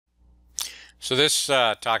So this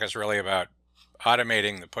talk is really about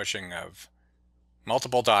automating the pushing of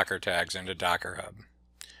multiple Docker tags into Docker Hub.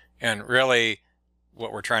 And really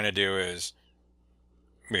what we're trying to do is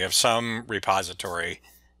we have some repository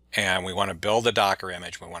and we want to build a Docker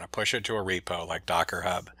image. We want to push it to a repo like Docker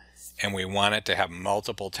Hub, and we want it to have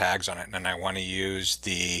multiple tags on it. And I want to use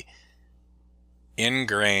the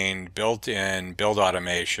ingrained built-in build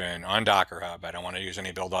automation on Docker Hub. I don't want to use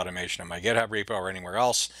any build automation in my GitHub repo or anywhere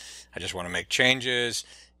else. I just want to make changes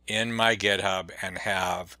in my GitHub and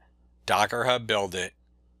have Docker Hub build it,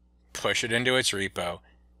 push it into its repo,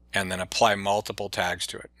 and then apply multiple tags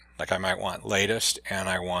to it. Like I might want latest and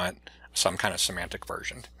I want some kind of semantic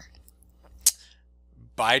version.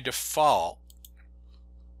 By default,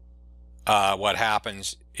 what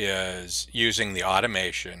happens is using the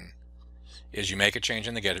automation is you make a change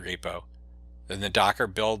in the Git repo, then the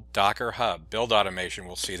Docker Hub build automation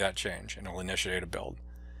will see that change and it will initiate a build.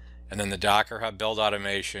 And then the Docker Hub build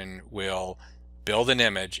automation will build an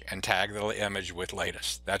image and tag the image with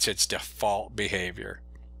latest. That's its default behavior.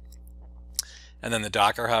 And then the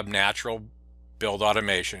Docker Hub natural build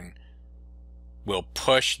automation will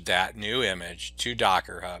push that new image to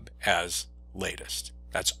Docker Hub as latest.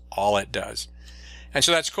 That's all it does. And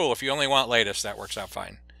so that's cool. If you only want latest, that works out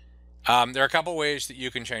fine. There are a couple ways that you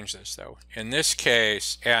can change this though. In this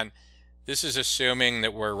case, and this is assuming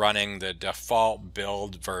that we're running the default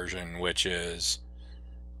build version, which is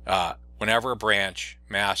whenever a branch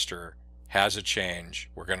master has a change,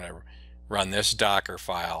 we're going to run this Docker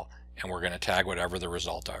file and we're going to tag whatever the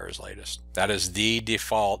result are as latest. That is the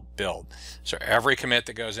default build. So every commit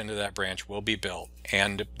that goes into that branch will be built,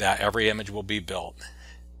 and that every image will be built,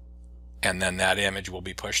 and then that image will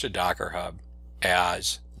be pushed to Docker Hub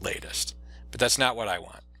as latest. But that's not what I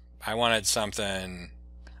want. I wanted something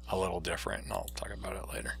a little different, and I'll talk about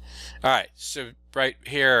it later. All right, so right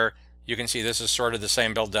here you can see this is sort of the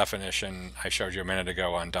same build definition I showed you a minute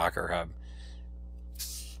ago on Docker Hub.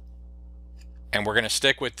 And we're going to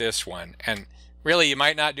stick with this one. And really, you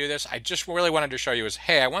might not do this. I just really wanted to show you is,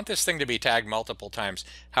 hey, I want this thing to be tagged multiple times.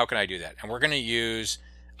 How can I do that? And we're going to use,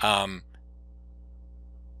 oh,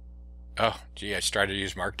 gee, I started to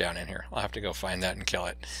use Markdown in here. I'll have to go find that and kill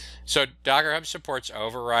it. So Docker Hub supports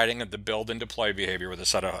overriding of the build and deploy behavior with a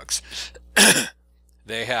set of hooks.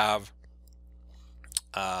 They have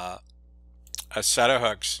a set of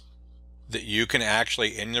hooks that you can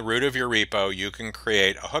actually, in the root of your repo, you can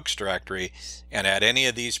create a hooks directory and add any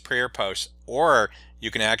of these pre or posts, or you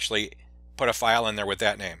can actually put a file in there with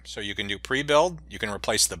that name. So you can do pre-build, you can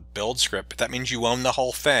replace the build script, but that means you own the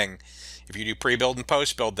whole thing. If you do pre-build and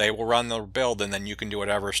post-build, they will run the build and then you can do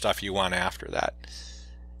whatever stuff you want after that.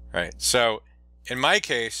 Right. So in my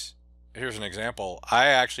case, here's an example. I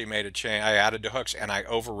actually made a change. I added the hooks and I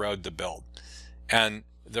overrode the build. And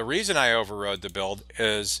the reason I overrode the build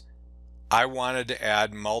is I wanted to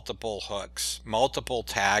add multiple hooks, multiple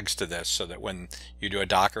tags to this so that when you do a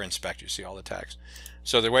Docker inspect, you see all the tags.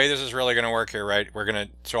 So the way this is really going to work here, right,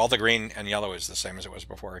 so all the green and yellow is the same as it was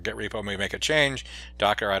before. Git repo, we make a change,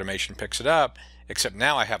 Docker automation picks it up, except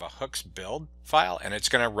now I have a hooks build file and it's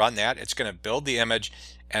going to run that. It's going to build the image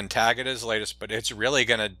and tag it as latest, but it's really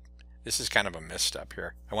going to, this is kind of a misstep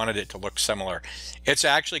here. I wanted it to look similar. It's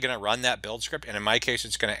actually going to run that build script, and in my case,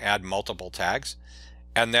 it's going to add multiple tags.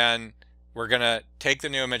 And then we're going to take the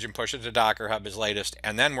new image and push it to Docker Hub as latest,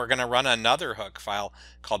 and then we're going to run another hook file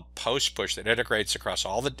called post push that integrates across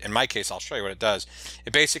all the, in my case, I'll show you what it does.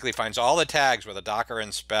 It basically finds all the tags with a Docker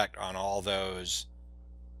inspect on all those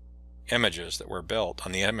images that were built,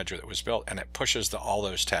 on the image that was built, and it pushes all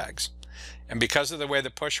those tags. And because of the way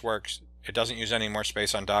the push works, it doesn't use any more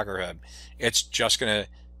space on Docker Hub. It's just going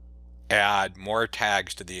to add more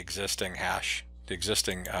tags to the existing hash, the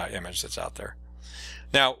existing image that's out there.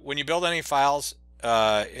 Now, when you build any files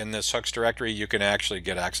in this hooks directory, you can actually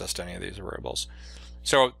get access to any of these variables.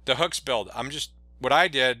 So the hooks build, what I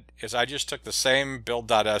did is I just took the same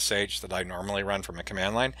build.sh that I normally run from a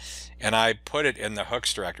command line, and I put it in the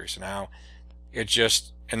hooks directory. So now it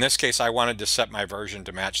just, in this case, I wanted to set my version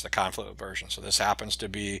to match the Confluent version. So this happens to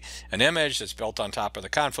be an image that's built on top of the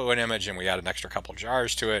Confluent image, and we add an extra couple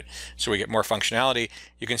jars to it so we get more functionality.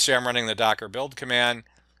 You can see I'm running the Docker build command.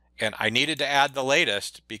 And I needed to add the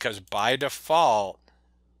latest because by default,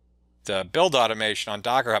 the build automation on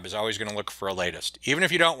Docker Hub is always going to look for a latest. Even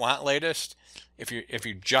if you don't want latest, if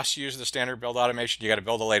you just use the standard build automation, you got to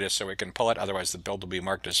build the latest so it can pull it. Otherwise, the build will be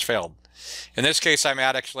marked as failed. In this case, I'm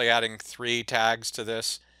actually adding 3 tags to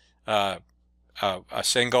this, a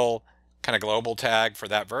single kind of global tag for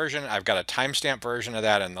that version. I've got a timestamp version of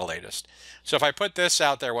that and the latest. So if I put this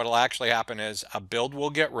out there, what will actually happen is a build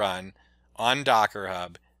will get run on Docker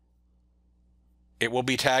Hub. It will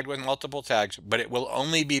be tagged with multiple tags, but it will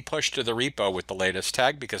only be pushed to the repo with the latest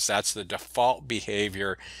tag because that's the default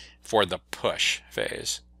behavior for the push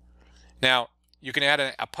phase. Now, you can add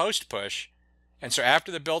a post push, and so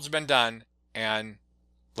after the build's been done and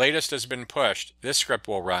latest has been pushed, this script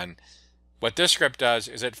will run. What this script does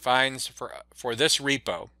is it finds for this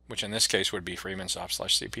repo, which in this case would be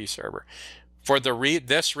freemansoft/cp server, for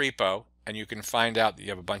this repo, and you can find out that you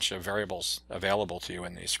have a bunch of variables available to you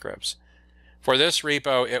in these scripts. For this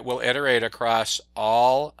repo, it will iterate across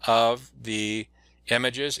all of the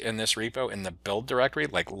images in this repo in the build directory,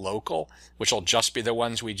 like local, which will just be the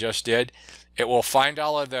ones we just did. It will find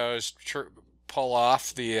all of those, pull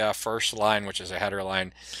off the first line, which is a header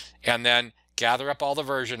line, and then gather up all the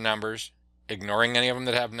version numbers, ignoring any of them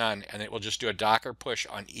that have none, and it will just do a Docker push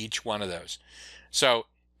on each one of those. So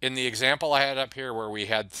in the example I had up here where we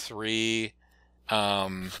had 3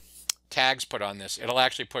 tags put on this, it'll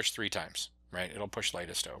actually push 3 times. Right? It'll push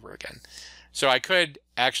latest over again. So I could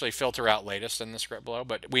actually filter out latest in the script below,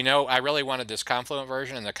 but we know I really wanted this Confluent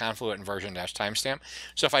version and the Confluent version -timestamp.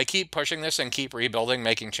 So if I keep pushing this and keep rebuilding,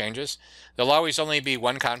 making changes, there'll always only be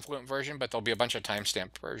one Confluent version, but there'll be a bunch of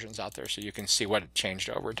timestamped versions out there so you can see what changed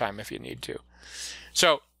over time if you need to.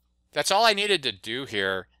 So that's all I needed to do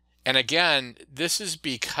here. And again, this is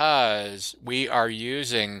because we are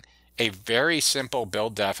using a very simple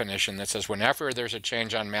build definition that says whenever there's a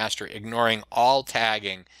change on master, ignoring all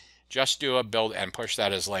tagging, just do a build and push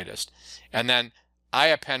that as latest. And then I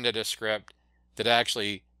appended a script that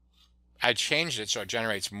actually, I changed it so it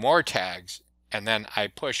generates more tags, and then I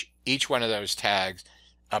push each one of those tags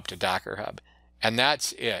up to Docker Hub. And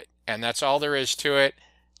that's it. And that's all there is to it.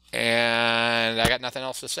 And I got nothing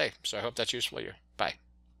else to say. So I hope that's useful to you. Bye.